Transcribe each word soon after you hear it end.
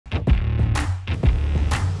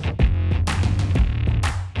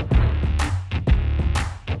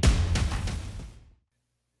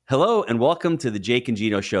Hello and welcome to the Jake and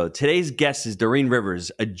Gino Show. Today's guest is Dorine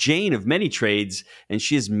Rivers, a Jane of many trades, and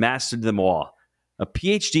she has mastered them all. A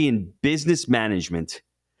Ph.D. in business management,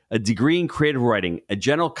 a degree in creative writing, a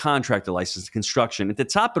general contractor license in construction. And to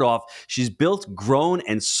top it off, she's built, grown,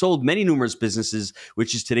 and sold many numerous businesses,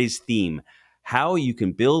 which is today's theme. How you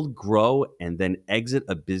can build, grow, and then exit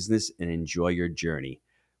a business and enjoy your journey.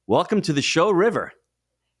 Welcome to the show, River.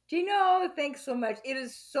 Gino, thanks so much. It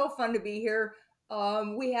is so fun to be here.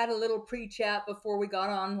 We had a little pre-chat before we got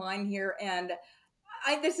online here, and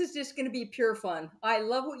this is just going to be pure fun. I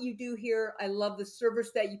love what you do here. I love the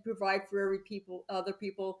service that you provide for other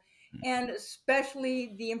people, and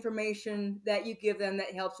especially the information that you give them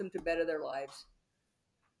that helps them to better their lives.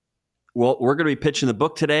 Well, we're going to be pitching the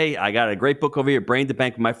book today. I got a great book over here, Brain to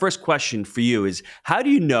Bank. My first question for you is, how do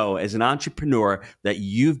you know as an entrepreneur that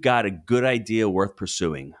you've got a good idea worth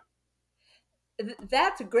pursuing?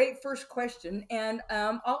 That's a great first question. And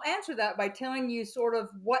I'll answer that by telling you sort of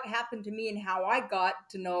what happened to me and how I got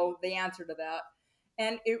to know the answer to that.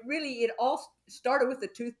 And it all started with a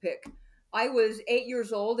toothpick. I was 8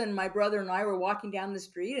 years old and my brother and I were walking down the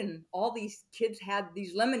street and all these kids had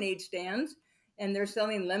these lemonade stands and they're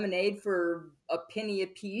selling lemonade for a penny a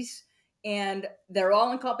piece. And they're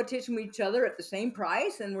all in competition with each other at the same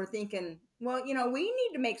price. And we're thinking, well, we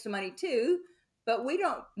need to make some money too, but we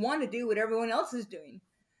don't want to do what everyone else is doing.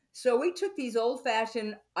 So we took these old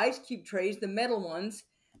fashioned ice cube trays, the metal ones,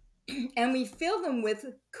 and we filled them with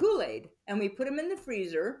Kool-Aid and we put them in the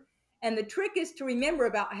freezer. And the trick is to remember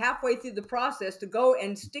about halfway through the process to go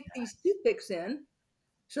and stick these toothpicks in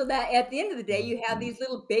so that at the end of the day, you have these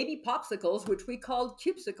little baby popsicles, which we called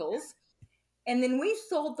cubesicles. And then we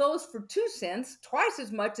sold those for 2 cents, twice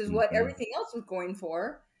as much as what everything else was going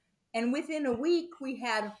for. And within a week, we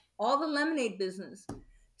had all the lemonade business.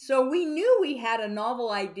 So we knew we had a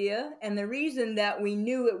novel idea. And the reason that we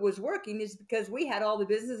knew it was working is because we had all the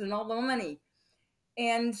business and all the money.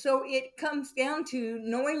 And so it comes down to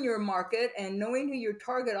knowing your market and knowing who your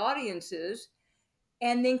target audience is,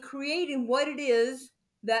 and then creating what it is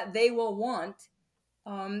that they will want.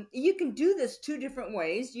 You can do this two different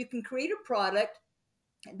ways. You can create a product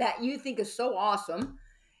that you think is so awesome.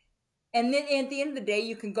 And then at the end of the day,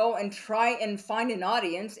 you can go and try and find an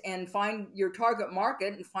audience and find your target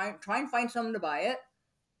market and try and find someone to buy it.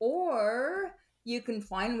 Or you can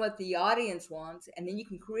find what the audience wants and then you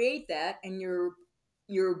can create that, and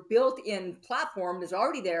your built-in platform is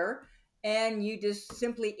already there and you just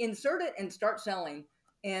simply insert it and start selling.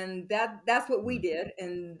 And that's what we did.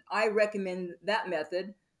 And I recommend that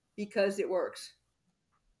method because it works.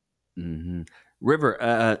 Mm-hmm.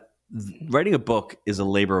 River, writing a book is a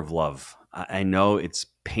labor of love. I know it's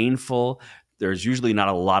painful. There's usually not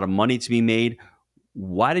a lot of money to be made.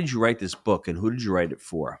 Why did you write this book and who did you write it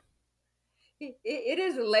for? It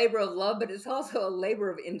is a labor of love, but it's also a labor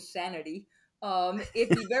of insanity. If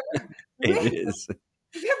you've ever It written, is.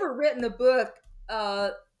 if you've ever written a book,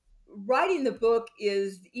 uh, writing the book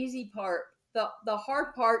is the easy part. The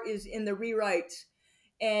hard part is in the rewrites,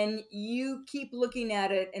 and you keep looking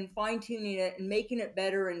at it and fine tuning it and making it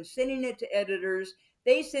better and sending it to editors.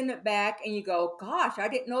 They send it back, and you go, "Gosh, I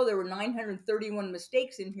didn't know there were 931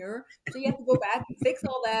 mistakes in here." So you have to go back and fix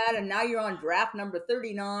all that, and now you're on draft number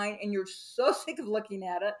 39, and you're so sick of looking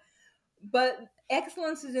at it. But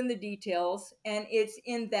excellence is in the details, and it's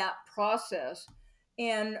in that process.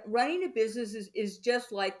 And running a business is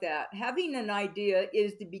just like that. Having an idea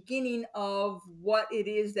is the beginning of what it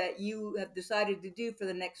is that you have decided to do for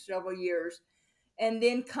the next several years. And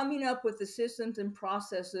then coming up with the systems and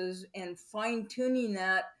processes and fine tuning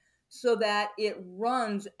that so that it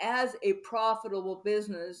runs as a profitable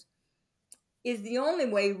business is the only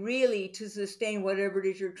way really to sustain whatever it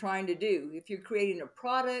is you're trying to do. If you're creating a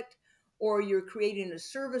product or you're creating a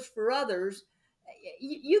service for others,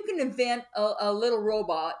 you can invent a little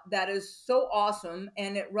robot that is so awesome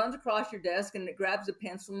and it runs across your desk and it grabs a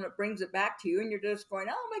pencil and it brings it back to you and you're just going,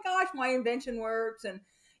 oh my gosh, my invention works. And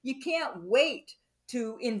you can't wait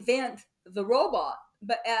to invent the robot.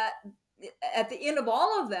 But at the end of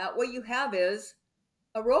all of that, what you have is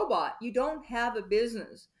a robot. You don't have a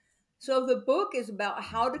business. So the book is about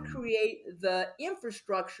how to create the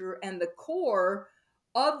infrastructure and the core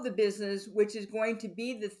of the business, which is going to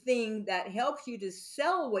be the thing that helps you to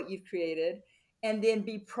sell what you've created and then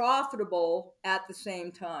be profitable at the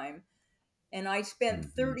same time. And I spent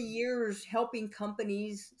Mhm. 30 years helping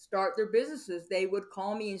companies start their businesses. They would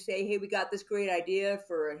call me and say, hey, we got this great idea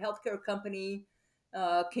for a healthcare company.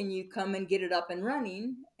 Can you come and get it up and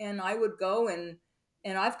running? And I would go and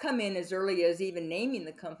I've come in as early as even naming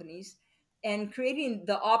the companies. and creating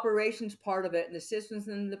the operations part of it, and the systems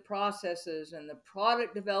and the processes and the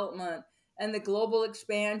product development and the global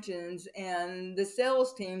expansions and the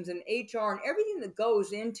sales teams and HR and everything that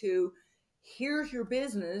goes into, here's your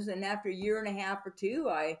business. And after a year and a half or two,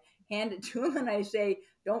 I hand it to them and I say,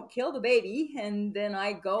 don't kill the baby. And then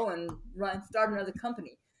I go and start another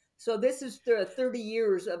company. So this is the 30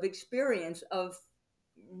 years of experience of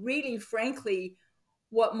really, frankly,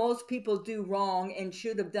 what most people do wrong and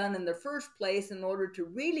should have done in the first place in order to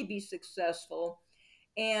really be successful,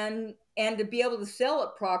 and to be able to sell it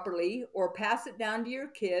properly or pass it down to your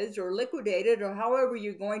kids or liquidate it, or however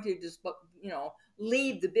you're going to just,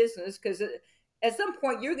 leave the business, because at some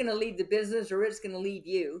point you're going to leave the business or it's going to leave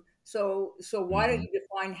you. So why don't Mhm. you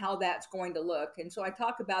define how that's going to look? And so I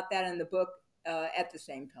talk about that in the book at the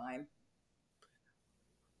same time.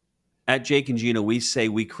 At Jake and Gino, we say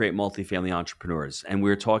we create multifamily entrepreneurs. And we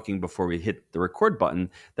were talking before we hit the record button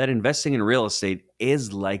that investing in real estate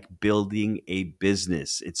is like building a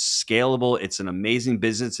business. It's scalable, it's an amazing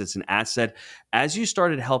business, it's an asset. As you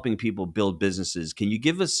started helping people build businesses, can you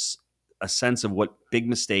give us a sense of what big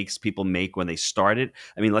mistakes people make when they start it?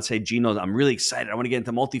 I mean, let's say, Gino, I'm really excited. I want to get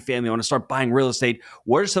into multifamily. I want to start buying real estate.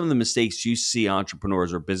 What are some of the mistakes you see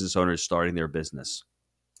entrepreneurs or business owners starting their business?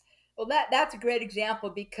 Well, that's a great example,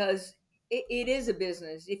 because it is a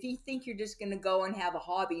business. If you think you're just going to go and have a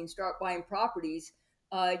hobby and start buying properties,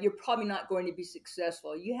 you're probably not going to be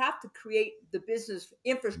successful. You have to create the business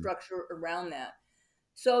infrastructure around that.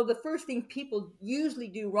 So the first thing people usually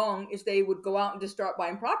do wrong is they would go out and just start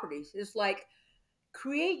buying properties. It's like,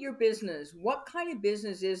 create your business. What kind of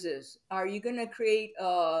business is this? Are you going to create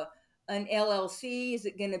an LLC? Is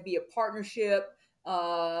it going to be a partnership?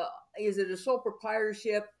 Is it a sole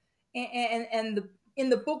proprietorship? And in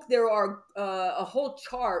the book, there are a whole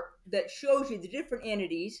chart that shows you the different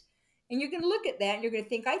entities. And you're going to look at that and you're going to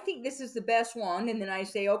think, I think this is the best one. And then I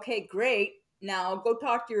say, okay, great. Now go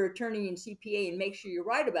talk to your attorney and CPA and make sure you're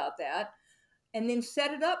right about that, and then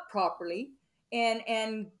set it up properly,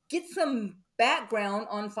 and get some background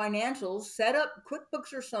on financials, set up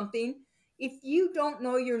QuickBooks or something. If you don't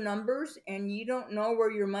know your numbers and you don't know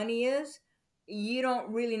where your money is, you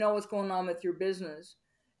don't really know what's going on with your business.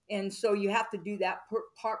 And so you have to do that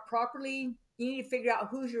part properly. You need to figure out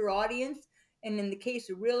who's your audience. And in the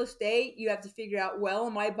case of real estate, you have to figure out, well,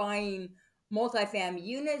 am I buying multifamily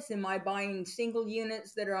units? Am I buying single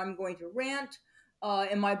units that I'm going to rent?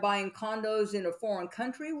 Am I buying condos in a foreign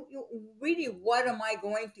country? Really, what am I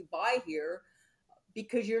going to buy here?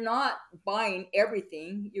 Because you're not buying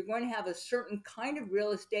everything. You're going to have a certain kind of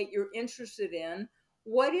real estate you're interested in.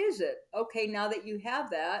 What is it? Okay, now that you have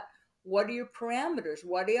that, what are your parameters?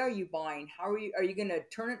 What are you buying? How are you going to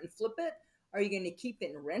turn it and flip it? Are you going to keep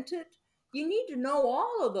it and rent it? You need to know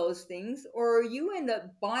all of those things, or you end up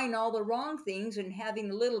buying all the wrong things and having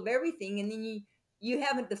a little of everything, and then you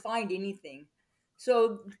haven't defined anything.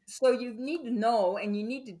 So you need to know, and you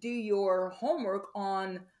need to do your homework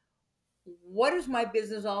on, what is my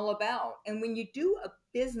business all about? And when you do a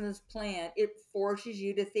business plan, it forces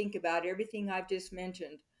you to think about everything I've just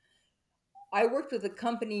mentioned. I worked with a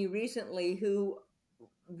company recently who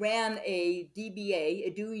ran a DBA,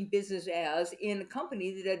 a doing business as, in a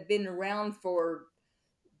company that had been around for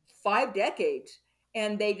 5 decades.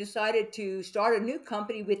 And they decided to start a new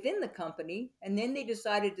company within the company. And then they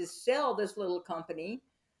decided to sell this little company,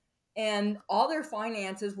 and all their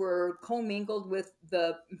finances were commingled with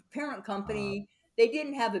the parent company. They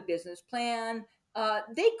didn't have a business plan.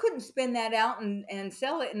 They couldn't spin that out and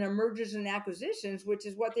sell it in mergers and acquisitions, which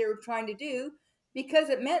is what they were trying to do, because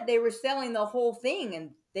it meant they were selling the whole thing,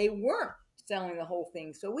 and they weren't selling the whole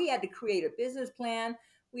thing. So we had to create a business plan.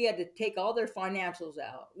 We had to take all their financials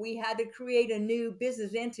out. We had to create a new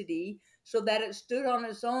business entity so that it stood on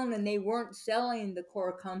its own and they weren't selling the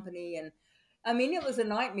core company. And I mean, it was a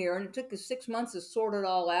nightmare, and it took us 6 months to sort it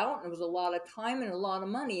all out, and it was a lot of time and a lot of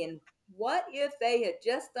money. And what if they had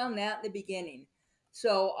just done that in the beginning?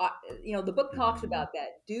 So, the book talks Mhm. about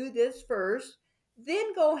that. Do this first,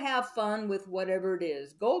 then go have fun with whatever it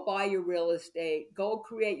is. Go buy your real estate, go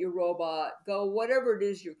create your robot, go whatever it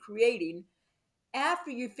is you're creating,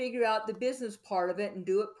 after you figure out the business part of it and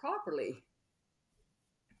do it properly.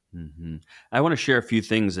 Hmm. I want to share a few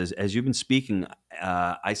things as you've been speaking.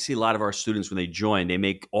 I see a lot of our students when they join, they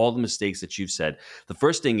make all the mistakes that you've said. The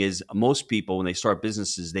first thing is, most people, when they start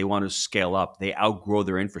businesses, they want to scale up. They outgrow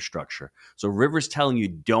their infrastructure. So Rivers telling you,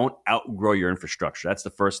 don't outgrow your infrastructure. That's the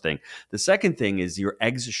first thing. The second thing is your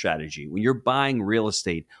exit strategy. When you're buying real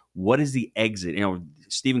estate, what is the exit?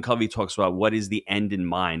 Stephen Covey talks about, what is the end in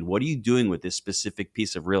mind? What are you doing with this specific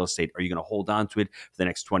piece of real estate? Are you going to hold on to it for the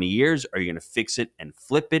next 20 years? Are you going to fix it and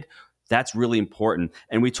flip it? That's really important.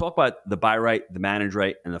 And we talk about the buy right, the manage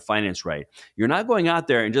right, and the finance right. You're not going out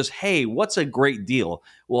there and just, hey, what's a great deal?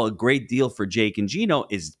 Well, a great deal for Jake and Gino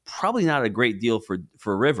is probably not a great deal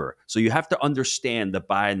for River. So you have to understand the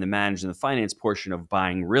buy and the manage and the finance portion of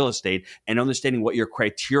buying real estate and understanding what your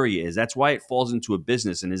criteria is. That's why it falls into a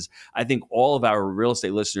business. And is I think all of our real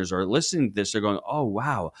estate listeners are listening to this. They're going, oh,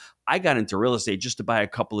 wow, I got into real estate just to buy a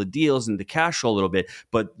couple of deals and to cash flow a little bit,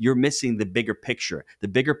 but you're missing the bigger picture. The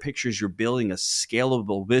bigger picture is you're building a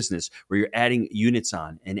scalable business where you're adding units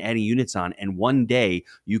on and adding units on. And one day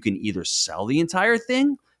you can either sell the entire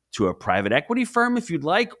thing to a private equity firm if you'd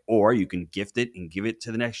like, or you can gift it and give it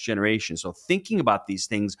to the next generation. So thinking about these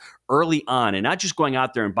things early on and not just going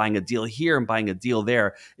out there and buying a deal here and buying a deal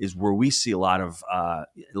there is where we see a lot of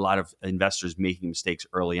investors making mistakes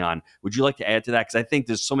early on. Would you like to add to that? Because I think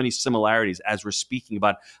there's so many similarities as we're speaking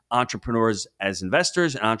about entrepreneurs as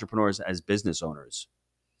investors and entrepreneurs as business owners.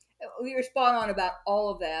 You're spot on about all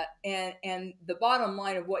of that. And the bottom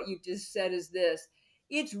line of what you just said is this.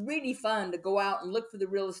 It's really fun to go out and look for the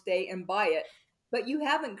real estate and buy it, but you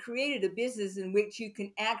haven't created a business in which you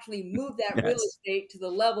can actually move that real Yes. estate to the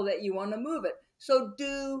level that you want to move it. So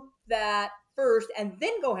do that first and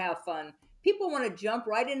then go have fun. People want to jump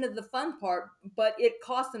right into the fun part, but it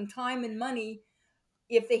costs them time and money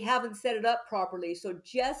if they haven't set it up properly. So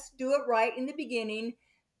just do it right in the beginning.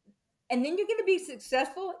 And then you're going to be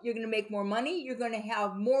successful. You're going to make more money. You're going to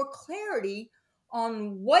have more clarity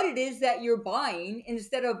on what it is that you're buying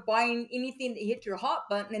instead of buying anything that hits your hot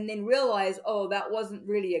button and then realize, oh, that wasn't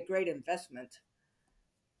really a great investment.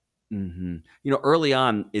 Mm-hmm. Early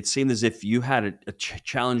on, it seemed as if you had a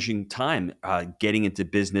challenging time getting into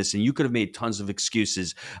business, and you could have made tons of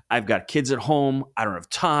excuses. I've got kids at home. I don't have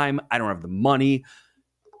time. I don't have the money.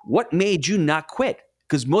 What made you not quit?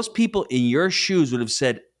 Because most people in your shoes would have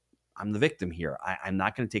said, I'm the victim here. I'm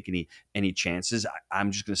not going to take any chances.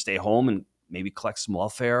 I'm just going to stay home and maybe collect some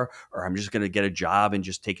welfare, or I'm just going to get a job and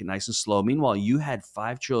just take it nice and slow. Meanwhile, you had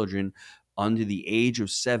 5 children under the age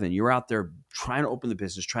of 7. You're out there trying to open the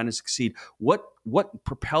business, trying to succeed. What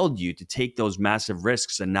propelled you to take those massive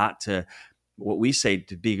risks and not to, what we say,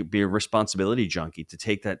 to be a responsibility junkie, to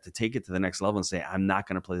take it to the next level and say, I'm not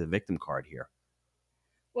going to play the victim card here?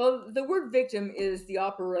 Well, the word victim is the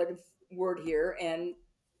operative word here, and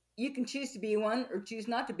you can choose to be one or choose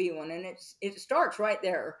not to be one, and it starts right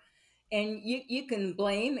there. And you can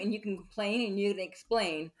blame and you can complain and you can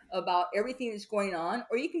explain about everything that's going on,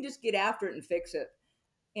 or you can just get after it and fix it.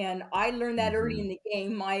 And I learned that early Mm-hmm. in the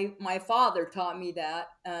game. My father taught me that,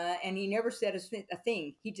 and he never said a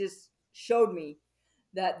thing. He just showed me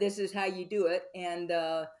that this is how you do it. And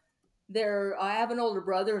I have an older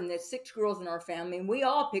brother, and there's 6 girls in our family, and we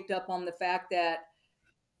all picked up on the fact that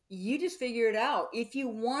you just figure it out. If you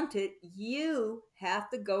want it, you have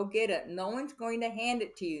to go get it. No one's going to hand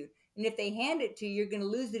it to you. And if they hand it to you, you're going to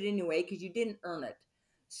lose it anyway because you didn't earn it.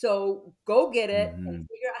 So go get it and Mm-hmm.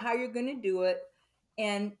 figure out how you're going to do it.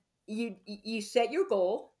 And you set your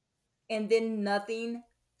goal, and then nothing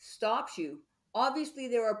stops you. Obviously,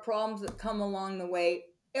 there are problems that come along the way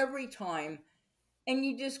every time, and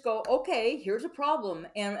you just go, okay, here's a problem,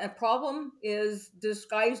 and a problem is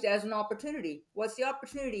disguised as an opportunity. What's the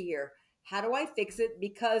opportunity here? How do I fix it?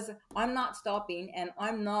 Because I'm not stopping, and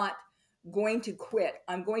I'm not going to quit.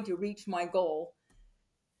 I'm going to reach my goal.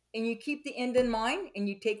 And you keep the end in mind, and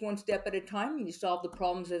you take one step at a time, and you solve the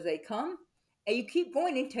problems as they come, and you keep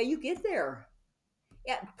going until you get there.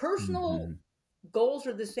 Yeah, personal Mm-hmm. goals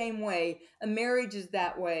are the same way. A marriage is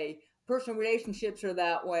that way. Personal relationships are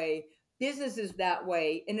that way. Business is that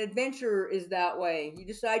way. An adventure is that way. You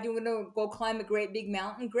decide you're going to go climb a great big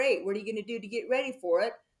mountain. Great. What are you going to do to get ready for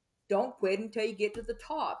it? Don't quit until you get to the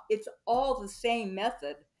top. It's all the same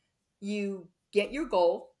method. You get your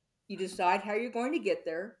goal, you decide how you're going to get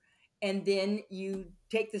there, and then you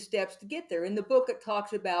take the steps to get there. In the book, it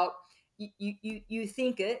talks about you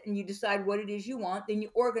think it and you decide what it is you want, then you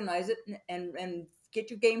organize it and get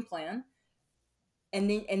your game plan, and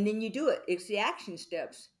then you do it. It's the action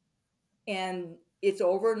steps, and it's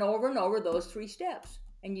over and over and over those 3 steps,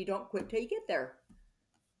 and you don't quit till you get there.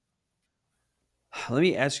 Let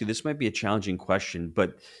me ask you, this might be a challenging question,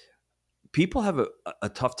 but people have a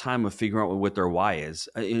tough time of figuring out what their why is.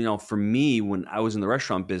 For me, when I was in the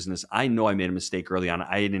restaurant business, I know I made a mistake early on.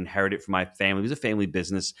 I didn't inherit it from my family. It was a family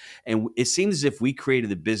business. And it seemed as if we created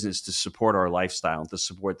the business to support our lifestyle and to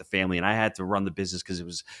support the family. And I had to run the business because it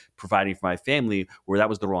was providing for my family, where that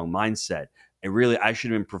was the wrong mindset. I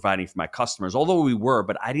should have been providing for my customers, although we were,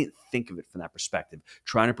 but I didn't think of it from that perspective,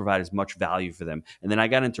 trying to provide as much value for them. And then I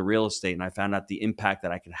got into real estate and I found out the impact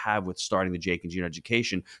that I could have with starting the Jake and Gino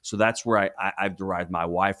education. So that's where I've derived my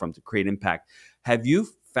why from, to create impact. Have you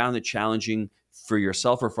found it challenging for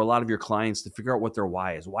yourself or for a lot of your clients to figure out what their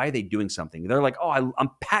why is? Why are they doing something? They're like, oh, I'm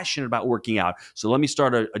passionate about working out, so let me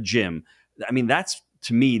start a gym. I mean, that's,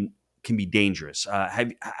 to me, can be dangerous.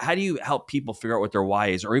 How do you help people figure out what their why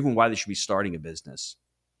is, or even why they should be starting a business?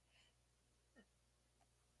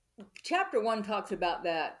 Chapter 1 talks about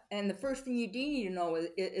that. And the first thing you do need to know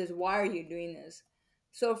is why are you doing this?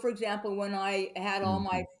 So, for example, when I had all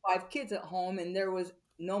my 5 kids at home and there was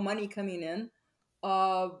no money coming in,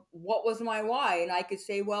 what was my why? And I could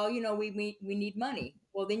say, well, we need money.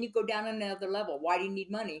 Well, then you go down another level. Why do you need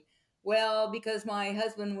money? Well, because my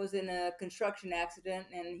husband was in a construction accident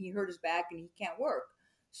and he hurt his back and he can't work.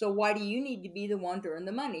 So why do you need to be the one to earn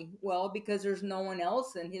the money? Well, because there's no one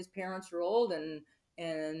else and his parents are old and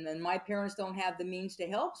my parents don't have the means to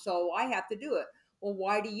help, so I have to do it. Well,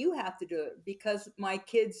 why do you have to do it? Because my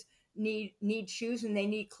kids need shoes and they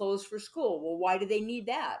need clothes for school. Well, why do they need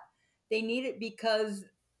that? They need it because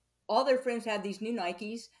all their friends have these new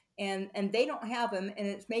Nikes and they don't have them, and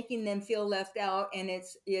it's making them feel left out, and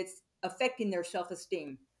it's affecting their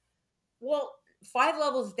self-esteem. Well, 5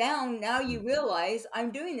 levels down, now you realize I'm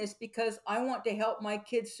doing this because I want to help my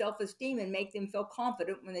kids' self-esteem and make them feel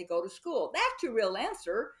confident when they go to school. That's your real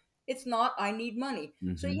answer. It's not, I need money.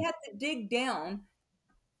 So Mm-hmm. you have to dig down.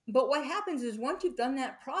 But what happens is once you've done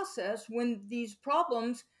that process, when these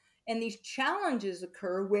problems and these challenges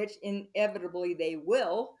occur, which inevitably they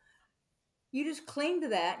will, you just cling to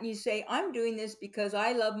that and you say, I'm doing this because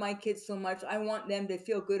I love my kids so much. I want them to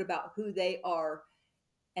feel good about who they are.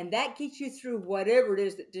 And that gets you through whatever it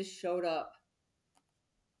is that just showed up.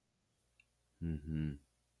 Mm-hmm.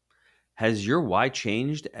 Has your why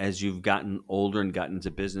changed as you've gotten older and gotten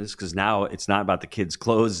into business? Because now it's not about the kids'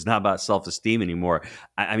 clothes, it's not about self-esteem anymore.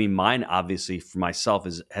 I mean, mine obviously for myself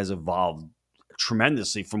has evolved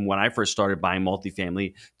tremendously from when I first started buying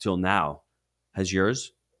multifamily till now. Has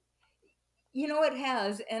yours? It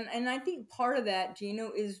has. And I think part of that,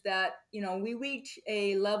 Gino, is that, we reach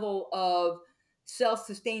a level of self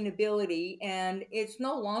sustainability, and it's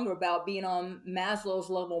no longer about being on Maslow's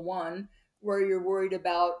level 1, where you're worried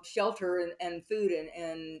about shelter and food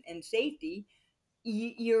and safety.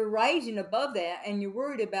 You're rising above that and you're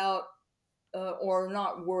worried about, or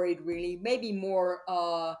not worried really, maybe more,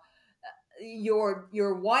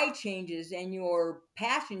 your why changes and your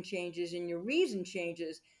passion changes and your reason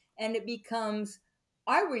changes, and it becomes,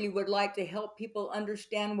 I really would like to help people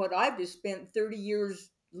understand what I've just spent 30 years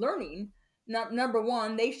learning. Not, number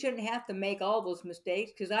one, they shouldn't have to make all those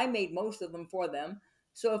mistakes because I made most of them for them.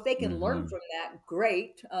 So if they can learn Mm-hmm. from that,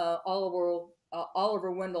 great.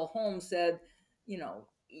 Oliver Wendell Holmes said,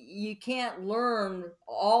 you can't learn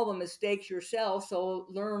all the mistakes yourself, so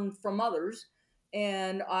learn from others.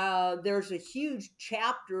 And there's a huge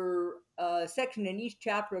chapter section in each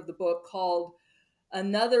chapter of the book called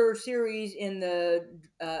another series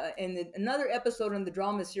another episode in the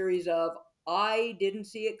drama series of I Didn't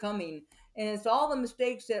See It Coming. And it's all the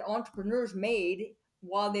mistakes that entrepreneurs made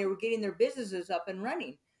while they were getting their businesses up and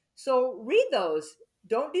running. So read those.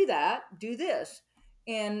 Don't do that, do this.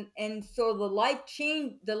 And so the life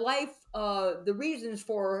change, the reasons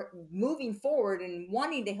for moving forward and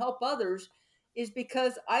wanting to help others is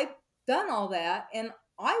because I've done all that, and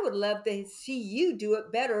I would love to see you do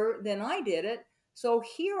it better than I did it. So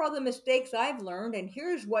here are the mistakes I've learned, and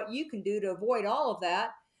here's what you can do to avoid all of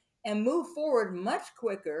that and move forward much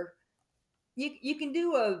quicker. You can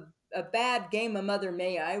do a bad game of Mother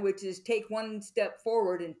May I, which is take 1 step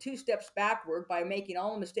forward and 2 steps backward by making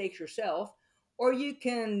all the mistakes yourself. Or you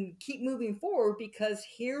can keep moving forward because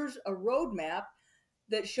here's a roadmap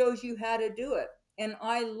that shows you how to do it. And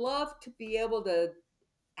I love to be able to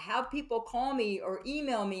have people call me or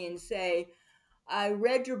email me and say, I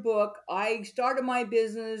read your book. I started my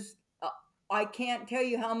business. I can't tell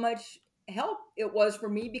you how much help it was for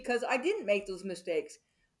me because I didn't make those mistakes.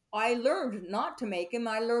 I learned not to make them.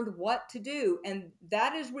 I learned what to do. And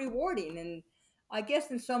that is rewarding. And I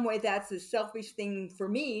guess in some way that's a selfish thing for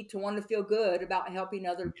me to want to feel good about helping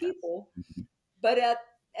other people. But at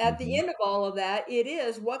the Mm-hmm. end of all of that, it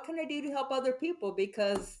is, what can I do to help other people?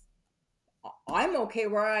 Because I'm okay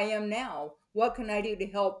where I am now. What can I do to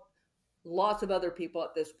help lots of other people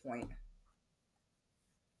at this point?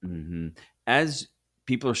 Mm-hmm. As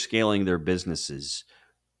people are scaling their businesses,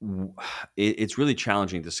 it's really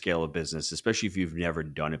challenging to scale a business, especially if you've never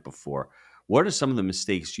done it before. What are some of the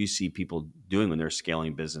mistakes you see people doing when they're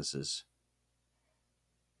scaling businesses?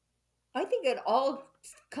 I think it all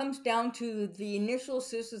comes down to the initial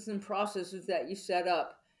systems and processes that you set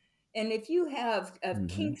up. And if you have Hmm.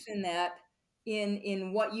 kinks in that,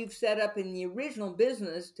 in what you've set up in the original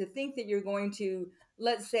business, to think that you're going to,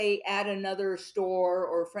 let's say, add another store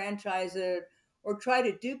or franchise it or try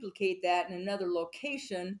to duplicate that in another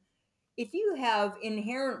location, if you have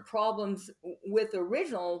inherent problems with the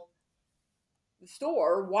original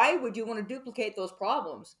store, why would you want to duplicate those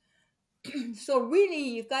problems? So really,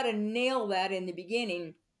 you've got to nail that in the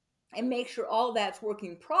beginning and make sure all that's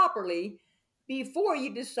working properly before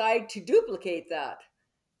you decide to duplicate that.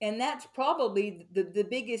 And that's probably the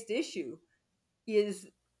biggest issue is,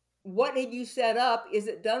 what have you set up? Is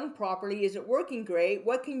it done properly? Is it working great?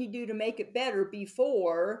 What can you do to make it better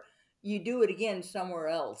before you do it again somewhere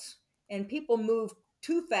else? And people move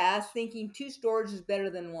too fast thinking two stores is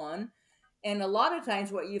better than one. And a lot of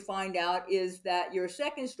times, what you find out is that your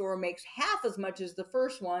second store makes half as much as the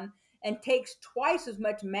first one and takes twice as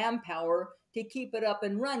much manpower to keep it up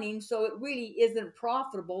and running. So it really isn't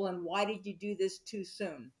profitable. And why did you do this too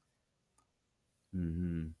soon?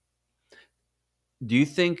 Hmm. Do you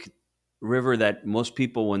think, River, that most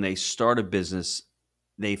people, when they start a business,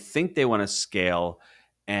 they think they want to scale,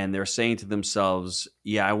 and they're saying to themselves,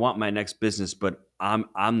 "Yeah, I want my next business, but I'm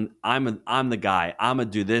the guy. I'm gonna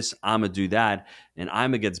do this. I'm gonna do that," and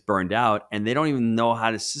I'm gonna gets burned out, and they don't even know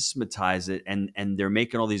how to systematize it, and they're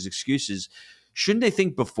making all these excuses. Shouldn't they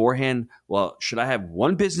think beforehand? Well, should I have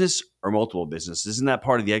one business or multiple businesses? Isn't that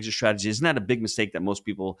part of the exit strategy? Isn't that a big mistake that most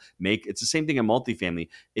people make? It's the same thing in multifamily.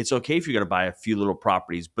 It's okay if you're going to buy a few little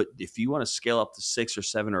properties, but if you want to scale up to 6 or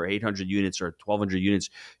 7 or 800 units or 1,200 units,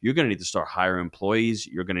 you're going to need to start hiring employees.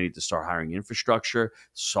 You're going to need to start hiring infrastructure.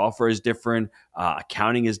 Software is different.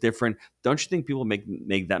 Accounting is different. Don't you think people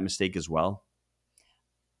make that mistake as well?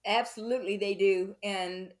 Absolutely, they do.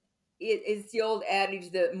 And it's the old adage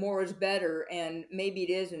that more is better, and maybe it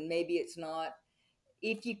is, and maybe it's not.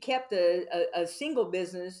 If you kept a single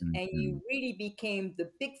business and Mhm. you really became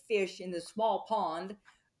the big fish in the small pond,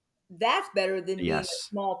 that's better than being Yes.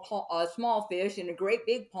 a small fish in a great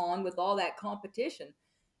big pond with all that competition.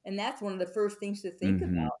 And that's one of the first things to think Hmm.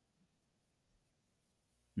 about.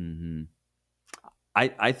 Hmm.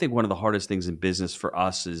 I think one of the hardest things in business for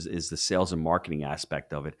us is the sales and marketing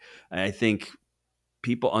aspect of it. I think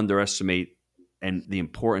people underestimate and the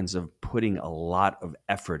importance of putting a lot of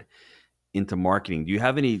effort into marketing. Do you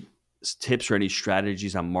have any tips or any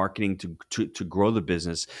strategies on marketing to grow the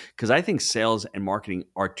business? Because I think sales and marketing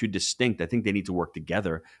are too distinct. I think they need to work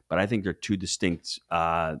together, but I think they're two distinct,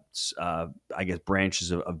 I guess,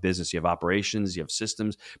 branches of business. You have operations, you have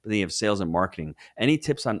systems, but then you have sales and marketing. Any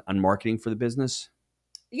tips on marketing for the business?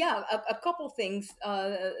 Yeah, a couple things.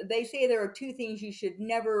 They say there are two things you should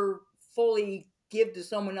never fully give to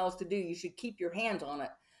someone else to do. You should keep your hands on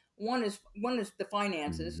it. One is the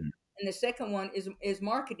finances, Mhm. and the second one is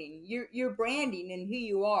marketing. Your branding and who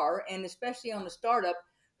you are, and especially on a startup,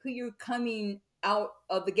 who you're coming out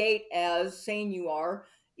of the gate as saying you are,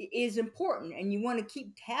 is important, and you want to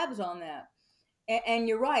keep tabs on that. And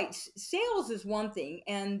you're right. Sales is one thing,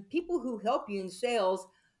 and people who help you in sales,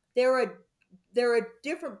 they're a they're a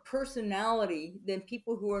different personality than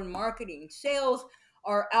people who are in marketing. Sales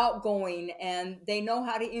are outgoing, and they know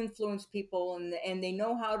how to influence people, and they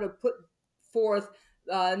know how to put forth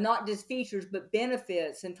not just features but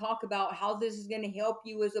benefits, and talk about how this is going to help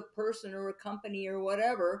you as a person or a company or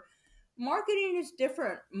whatever. Marketing is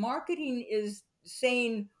different. Marketing is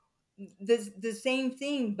saying the same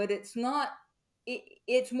thing, but it's not.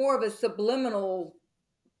 It's more of a subliminal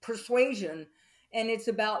persuasion, and it's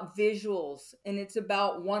about visuals, and it's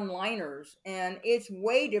about one liners, and it's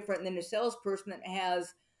way different than a salesperson that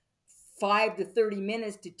has 5 to 30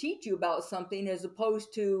 minutes to teach you about something, as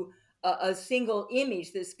opposed to a single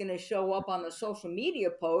image that's going to show up on a social media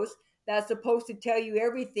post that's supposed to tell you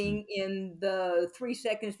everything in the 3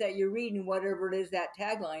 seconds that you're reading whatever it is that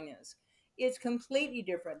tagline is. It's completely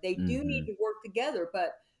different. They do need Mhm. to work together,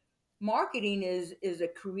 but marketing is a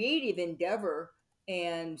creative endeavor,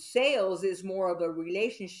 and sales is more of a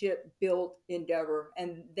relationship built endeavor,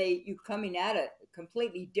 and you coming at it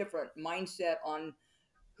completely different mindset on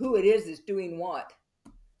who it is that's doing what.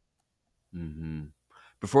 Mhm.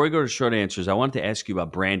 Before we go to short answers, I wanted to ask you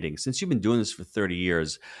about branding. Since you've been doing this for 30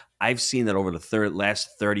 years, I've seen that over the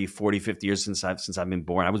last 30, 40, 50 years since I've been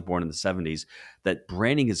born. I was born in the 70s, that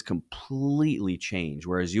branding has completely changed.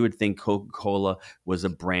 Whereas you would think Coca-Cola was a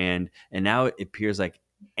brand, and now it appears like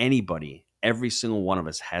anybody, every single one of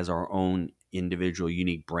us has our own individual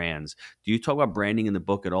unique brands. Do you talk about branding in the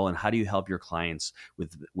book at all, and how do you help your clients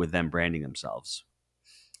with them branding themselves?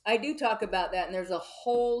 I do talk about that, and there's a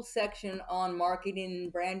whole section on marketing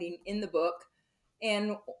and branding in the book.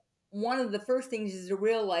 And one of the first things is to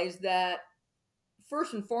realize that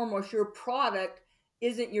first and foremost, your product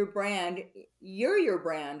isn't your brand. You're your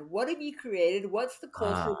brand. What have you created? What's the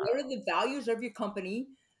culture? Ah, What are the values of your company?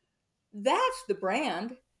 That's the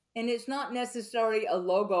brand. And it's not necessarily a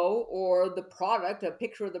logo or the product, a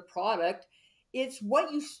picture of the product. It's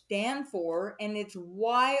what you stand for, and it's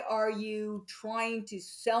why are you trying to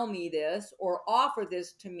sell me this or offer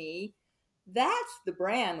this to me. That's the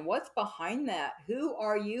brand. What's behind that? Who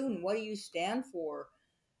are you and what do you stand for?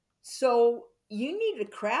 So you need to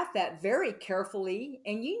craft that very carefully,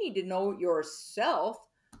 and you need to know yourself.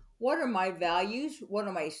 What are my values? What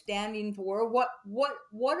am I standing for? What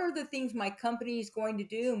are the things my company is going to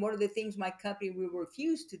do, and what are the things my company will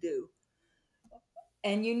refuse to do?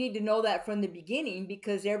 And you need to know that from the beginning,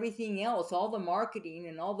 because everything else, all the marketing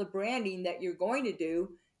and all the branding that you're going to do,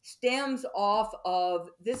 stems off of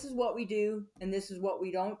this is what we do and this is what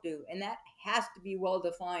we don't do, and that has to be well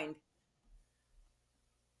defined.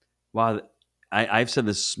 wow. I've said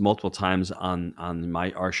this multiple times on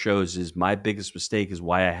my our shows. Is my biggest mistake is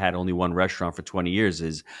why I had only one restaurant for 20 years.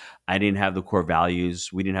 Is I didn't have the core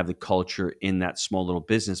values. We didn't have the culture in that small little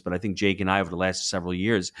business. But I think Jake and I, over the last several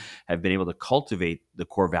years, have been able to cultivate the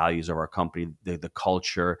core values of our company, the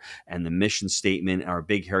culture and the mission statement, our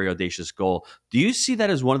big, hairy, audacious goal. Do you see that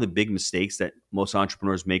as one of the big mistakes that most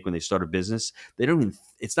entrepreneurs make when they start a business? They don't even.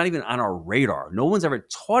 It's not even on our radar. No one's ever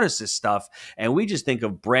taught us this stuff, and we just think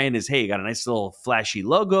of brand as, hey, you got a nice little flashy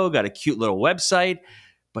logo, got a cute little website,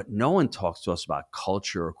 but no one talks to us about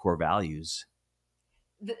culture or core values.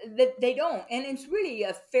 They don't, and it's really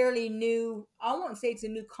a fairly new, I won't say it's a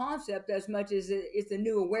new concept as much as it's a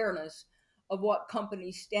new awareness of what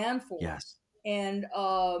companies stand for. Yes. And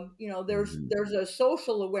Mhm. there's a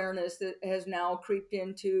social awareness that has now creeped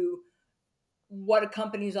into what a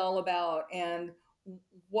company's all about, and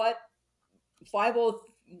what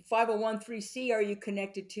 501c are you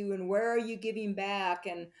connected to, and where are you giving back,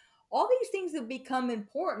 and all these things have become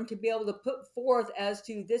important to be able to put forth as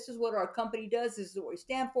to this is what our company does, this is what we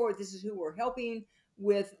stand for, this is who we're helping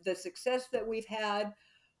with the success that we've had.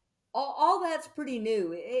 All that's pretty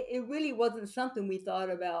new. It really wasn't something we thought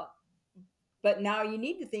about, but now you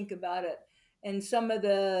need to think about it. And some of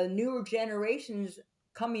the newer generations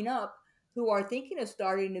coming up who are thinking of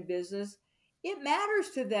starting a business, it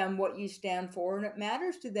matters to them what you stand for, and it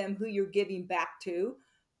matters to them who you're giving back to,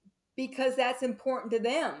 because that's important to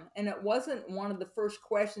them. And it wasn't one of the first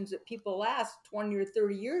questions that people asked 20 or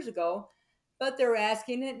 30 years ago, but they're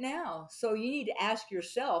asking it now. So you need to ask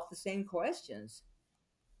yourself the same questions.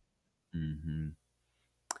 Mhm.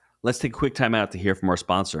 Let's take a quick time out to hear from our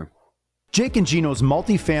sponsor. Jake and Gino's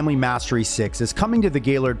Multifamily Mastery 6 is coming to the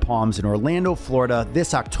Gaylord Palms in Orlando, Florida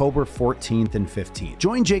this October 14th and 15th.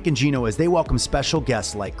 Join Jake and Gino as they welcome special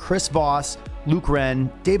guests like Chris Voss, Luke Wren,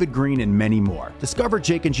 David Green, and many more. Discover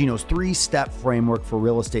Jake and Gino's 3-step framework for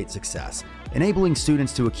real estate success, enabling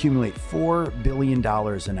students to accumulate $4 billion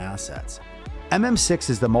in assets. MM6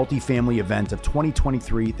 is the multifamily event of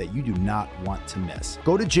 2023 that you do not want to miss.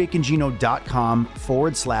 Go to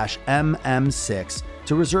jakeandgino.com/MM6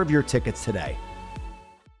 to reserve your tickets today.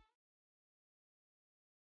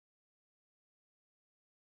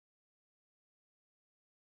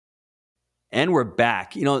 And we're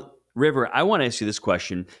back. River, I want to ask you this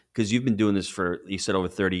question because you've been doing this for, you said, over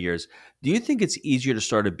 30 years. Do you think it's easier to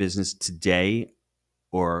start a business today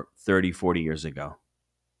or 30, 40 years ago?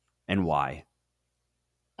 And why?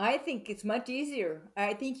 I think it's much easier.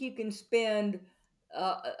 I think you can spend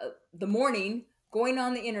the morning going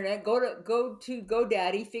on the internet, go to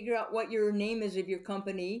GoDaddy, figure out what your name is of your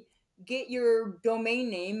company, get your domain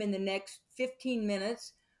name in the next 15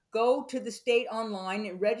 minutes, go to the state online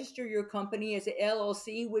and register your company as an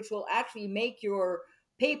LLC, which will actually make your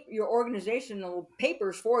organizational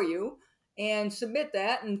papers for you, and submit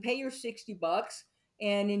that and pay your $60.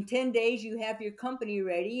 And in 10 days, you have your company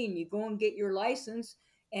ready, and you go and get your license.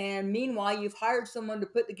 And meanwhile, you've hired someone to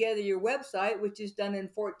put together your website, which is done in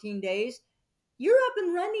 14 days. You're up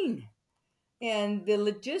and running. And the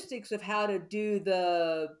logistics of how to do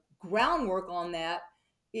the groundwork on that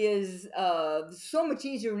is so much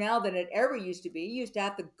easier now than it ever used to be. You used to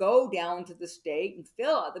have to go down to the state and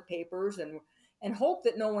fill out the papers, and hope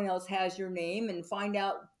that no one else has your name, and find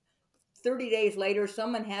out 30 days later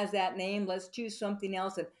someone has that name. Let's choose something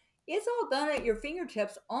else. And it's all done at your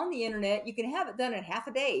fingertips on the internet. You can have it done in half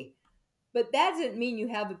a day. But that doesn't mean you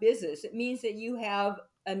have a business. It means that you have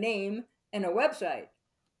a name and a website.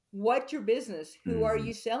 What's your business? Who are Mhm.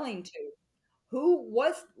 you selling to?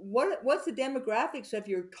 What's the demographics of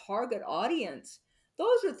your target audience?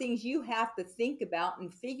 Those are things you have to think about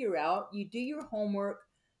and figure out. You do your homework.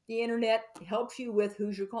 The internet helps you with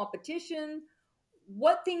who's your competition,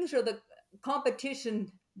 what things are the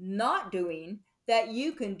competition not doing that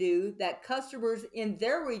you can do that customers in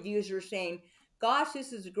their reviews are saying, gosh,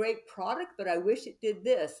 this is a great product, but I wish it did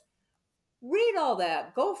this. Read all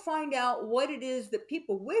that. Go find out what it is that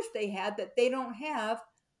people wish they had that they don't have.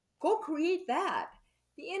 Go create that.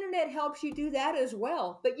 The internet helps you do that as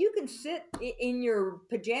well. But you can sit in your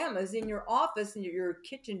pajamas in your office, in your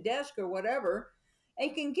kitchen desk or whatever, and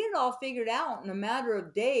you can get it all figured out in a matter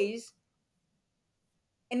of days.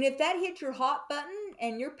 And if that hits your hot button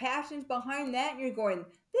and your passion's behind that, and you're going,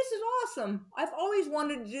 this is awesome. I've always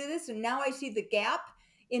wanted to do this, and now I see the gap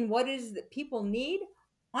in what it is that people need.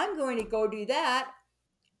 I'm going to go do that.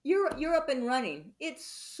 You're up and running. It's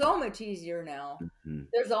so much easier now. Mm-hmm.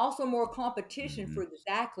 There's also more competition for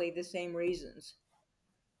exactly the same reasons.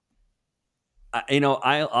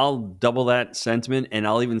 I'll double that sentiment, and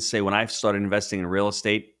I'll even say when I started investing in real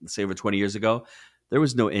estate, say over 20 years ago, there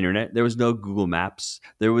was no internet, there was no Google Maps,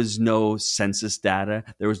 there was no census data,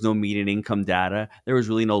 there was no median income data, there was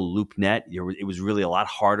really no LoopNet. It was really a lot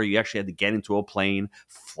harder. You actually had to get into a plane,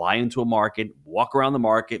 fly into a market, walk around the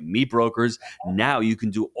market, meet brokers. Now you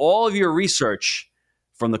can do all of your research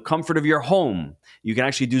from the comfort of your home. You can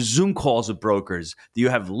actually do Zoom calls with brokers. You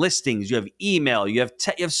have listings, you have email, you have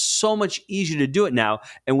so much easier to do it now.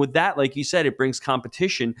 And with that, like you said, it brings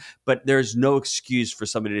competition, but there's no excuse for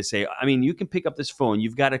somebody to say, I mean, you can pick up this phone.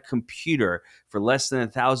 You've got a computer for less than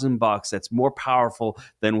 $1,000 that's more powerful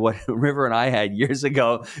than what River and I had years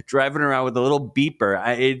ago, driving around with a little beeper.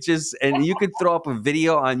 And you could throw up a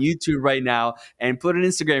video on YouTube right now and put an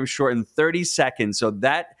Instagram short in 30 seconds. So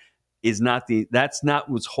that's not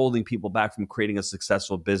what's holding people back from creating a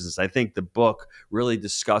successful business. I think the book really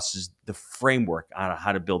discusses the framework on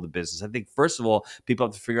how to build a business. I think, first of all, people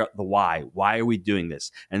have to figure out the why. Why are we doing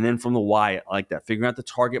this? And then from the why, I like that, figuring out the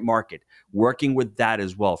target market, working with that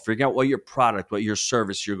as well, figuring out what your product, what your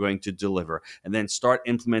service you're going to deliver, and then start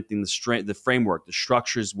implementing the framework, the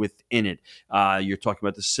structures within it. You're talking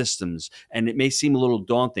about the systems, and it may seem a little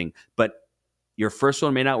daunting, but your first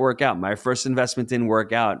one may not work out. My first investment didn't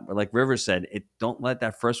work out. But like River said, don't let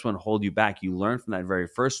that first one hold you back. You learn from that very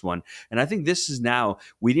first one. And I think this is now,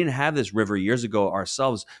 we didn't have this, River, years ago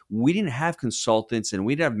ourselves. We didn't have consultants, and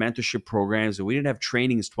we didn't have mentorship programs, and we didn't have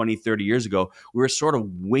trainings 20, 30 years ago. We were sort of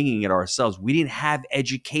winging it ourselves. We didn't have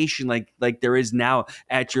education like there is now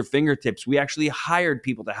at your fingertips. We actually hired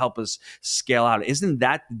people to help us scale out. Isn't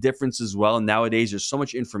that the difference as well? And nowadays, there's so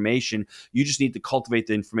much information. You just need to cultivate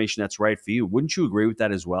the information that's right for you. Wouldn't you agree with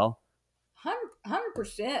that as well? 100%.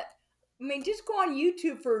 I mean, just go on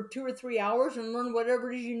YouTube for 2 or 3 hours and learn whatever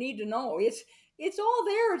it is you need to know. It's all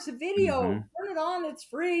there. It's a video. Turn it on. It's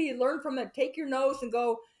free. Learn from it. Take your notes and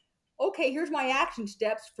go, okay, here's my action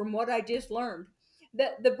steps from what I just learned.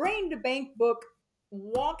 The Brain to Bank book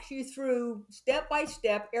walks you through step by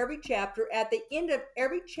step every chapter. At the end of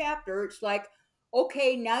every chapter, it's like,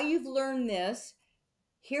 okay, now you've learned this.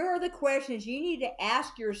 Here are the questions you need to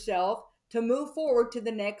ask yourself to move forward to the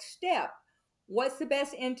next step. What's the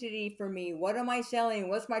best entity for me? What am I selling?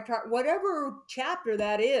 What's my whatever chapter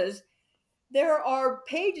that is, there are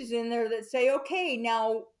pages in there that say, okay,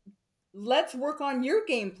 now let's work on your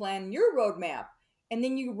game plan, your roadmap. And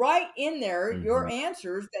then you write in there your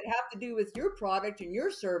answers that have to do with your product and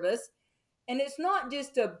your service. And it's not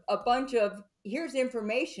just a bunch of, here's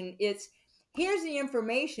information. It's, here's the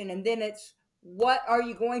information, and then it's, what are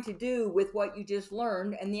you going to do with what you just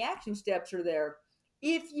learned? And the action steps are there.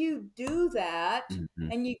 If you do that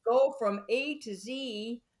and you go from A to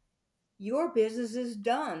Z, your business is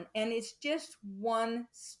done. And it's just one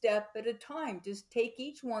step at a time. Just take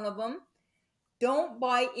each one of them. Don't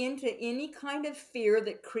buy into any kind of fear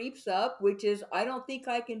that creeps up, which is, I don't think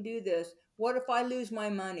I can do this. What if I lose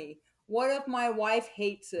my money? What if my wife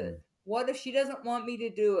hates it? What if she doesn't want me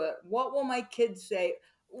to do it? What will my kids say?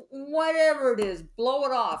 Whatever it is, blow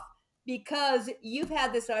it off, because you've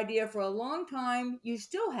had this idea for a long time. You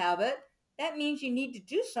still have it. That means you need to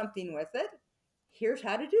do something with it. Here's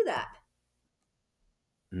how to do that.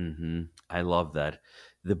 I love that.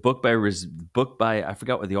 The book by I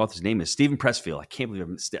forgot what the author's name is. Stephen Pressfield. I can't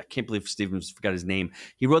believe Stephen forgot his name.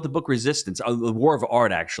 He wrote the book Resistance, The War of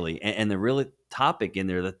Art, actually. And the really topic in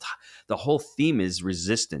there. The whole theme is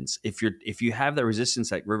resistance. If you have that resistance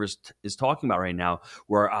that Rivers is talking about right now,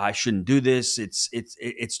 where I shouldn't do this,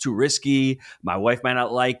 it's too risky, my wife might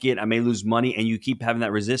not like it, I may lose money, and you keep having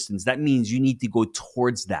that resistance, that means you need to go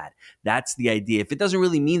towards that. That's the idea. If it doesn't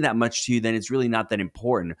really mean that much to you, then it's really not that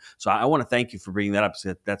important. So I want to thank you for bringing that up,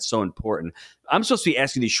 because that's so important. I'm supposed to be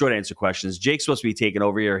asking these short answer questions. Jake's supposed to be taking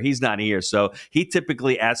over here. He's not here. So he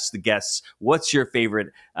typically asks the guests, what's your favorite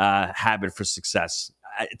habit for success?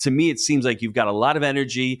 To me, it seems like you've got a lot of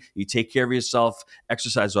energy. You take care of yourself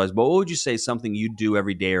exercise-wise. But what would you say is something you do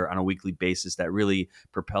every day or on a weekly basis that really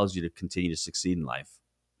propels you to continue to succeed in life?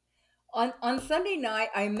 On Sunday night,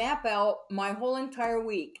 I map out my whole entire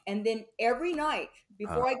week. And then every night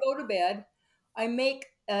before I go to bed, I make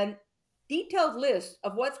a detailed list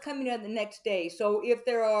of what's coming up the next day. So if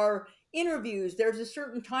there are interviews, there's a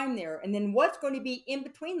certain time there. And then what's going to be in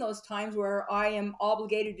between those times where I am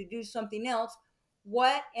obligated to do something else?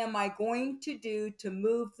 What am I going to do to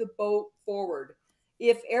move the boat forward?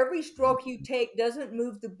 If every stroke you take doesn't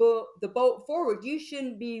move the boat forward, you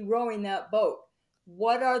shouldn't be rowing that boat.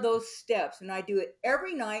 What are those steps? And I do it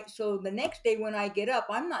every night. So the next day when I get up,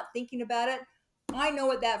 I'm not thinking about it. I know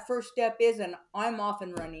what that first step is, and I'm off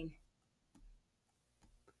and running.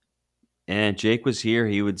 And Jake was here,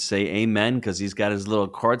 he would say amen, because he's got his little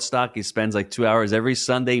card stock. He spends like 2 hours every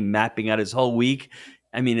Sunday mapping out his whole week.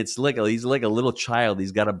 I mean, he's like a little child.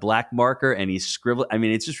 He's got a black marker and he's scribbling. I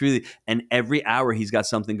mean, it's just really, and every hour he's got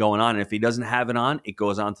something going on. And if he doesn't have it on, it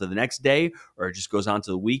goes on to the next day, or it just goes on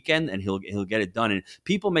to the weekend, and he'll get it done. And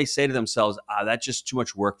people may say to themselves, that's just too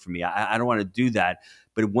much work for me. I don't want to do that.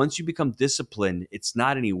 But once you become disciplined, it's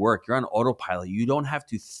not any work. You're on autopilot. You don't have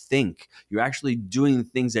to think. You're actually doing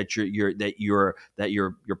things that you're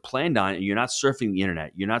planned on, and you're not surfing the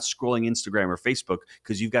internet. You're not scrolling Instagram or Facebook,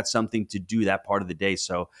 because you've got something to do that part of the day.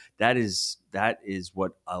 So that is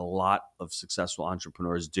what a lot of successful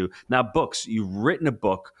entrepreneurs do. Now, books. You've written a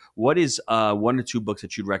book. What is 1 or 2 books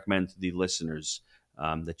that you'd recommend to the listeners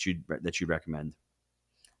that you'd recommend?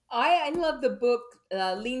 I love the book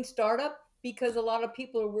Lean Startup, because a lot of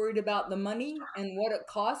people are worried about the money and what it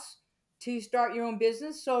costs to start your own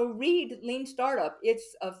business. So read Lean Startup.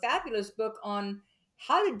 It's a fabulous book on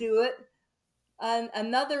how to do it. And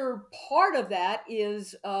another part of that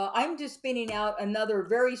is I'm just spinning out another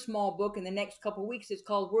very small book in the next couple of weeks. It's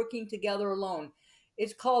called Working Together Alone.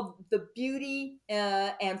 It's called The Beauty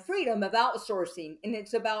and Freedom of Outsourcing. And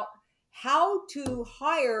it's about how to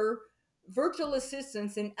hire virtual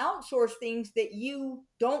assistants and outsource things that you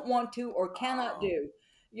don't want to or cannot do.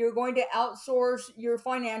 You're going to outsource your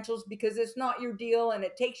financials because it's not your deal and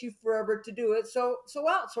it takes you forever to do it. So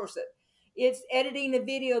outsource it. It's editing a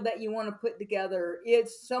video that you want to put together.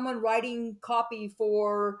 It's someone writing copy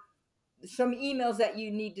for some emails that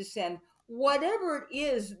you need to send. Whatever it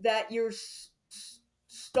is that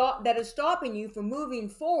that is stopping you from moving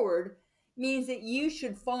forward means that you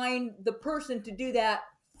should find the person to do that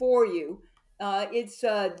for you. It's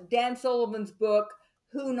Dan Sullivan's book,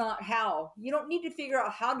 Who Not How. You don't need to figure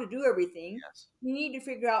out how to do everything. Yes. You need to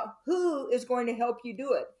figure out who is going to help you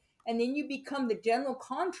do it. And then you become the general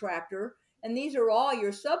contractor, and these are all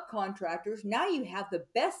your subcontractors. Now you have the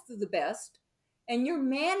best of the best, and you're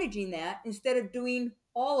managing that instead of doing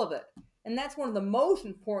all of it. And that's one of the most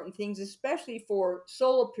important things, especially for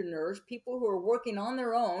solopreneurs, people who are working on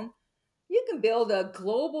their own. You can build a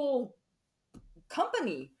global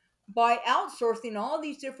company by outsourcing all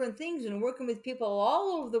these different things and working with people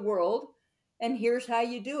all over the world. And here's how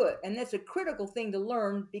you do it. And that's a critical thing to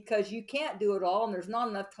learn, because you can't do it all and there's not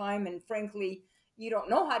enough time. And frankly, you don't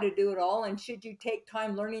know how to do it all. And should you take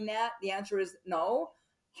time learning that? The answer is no.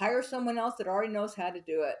 Hire someone else that already knows how to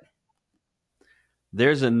do it.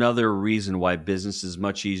 There's another reason why business is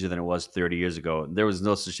much easier than it was 30 years ago. There was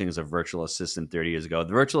no such thing as a virtual assistant 30 years ago.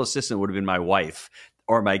 The virtual assistant would have been my wife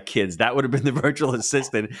or my kids. That would have been the virtual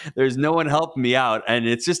assistant. There's no one helping me out. And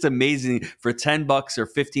it's just amazing for $10 or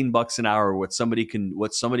 $15 an hour what somebody can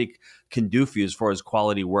do for you as far as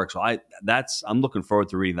quality work. So I'm looking forward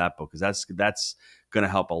to reading that book, because that's going to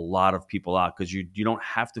help a lot of people out, because you don't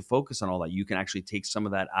have to focus on all that. You can actually take some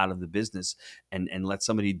of that out of the business and let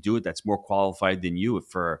somebody do it that's more qualified than you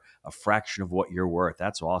for a fraction of what you're worth.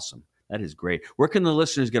 That's awesome. That is great. Where can the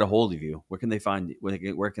listeners get a hold of you? Where can they find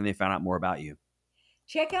out more about you?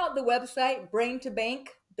 Check out the website,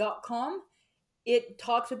 braintobank.com. It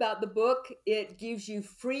talks about the book. It gives you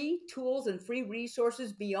free tools and free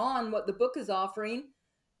resources beyond what the book is offering.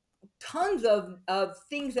 Tons of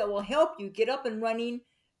things that will help you get up and running,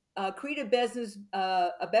 create a business,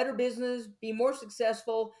 a better business, be more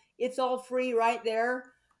successful. It's all free right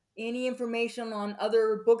there. Any information on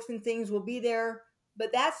other books and things will be there,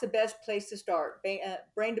 but that's the best place to start.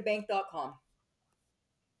 Brain2bank.com.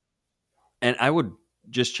 And I would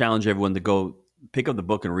just challenge everyone to go pick up the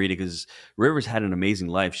book and read it, because Rivers had an amazing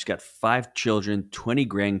life. She's got 5 children, 20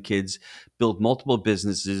 grandkids, built multiple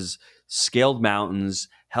businesses, scaled mountains,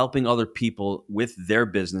 helping other people with their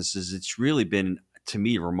businesses. It's really been, to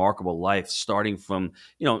me, a remarkable life, starting from,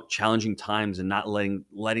 challenging times and not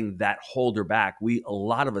letting that hold her back. A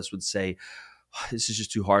lot of us would say, this is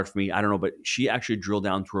just too hard for me. I don't know. But she actually drilled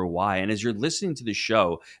down to her why. And as you're listening to the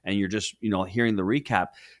show and you're just, hearing the recap,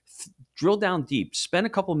 drill down deep, spend a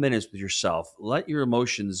couple minutes with yourself, let your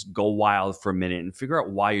emotions go wild for a minute and figure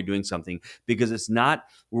out why you're doing something, because it's not,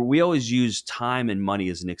 we always use time and money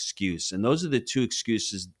as an excuse. And those are the 2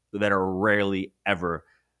 excuses that are rarely ever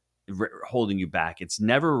holding you back. It's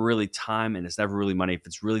never really time and it's never really money. If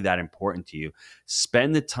it's really that important to you,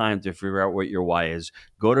 spend the time to figure out what your why is.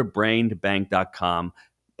 Go to brain2bank.com,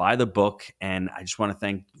 buy the book. And I just want to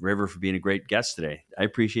thank River for being a great guest today. I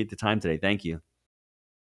appreciate the time today. Thank you.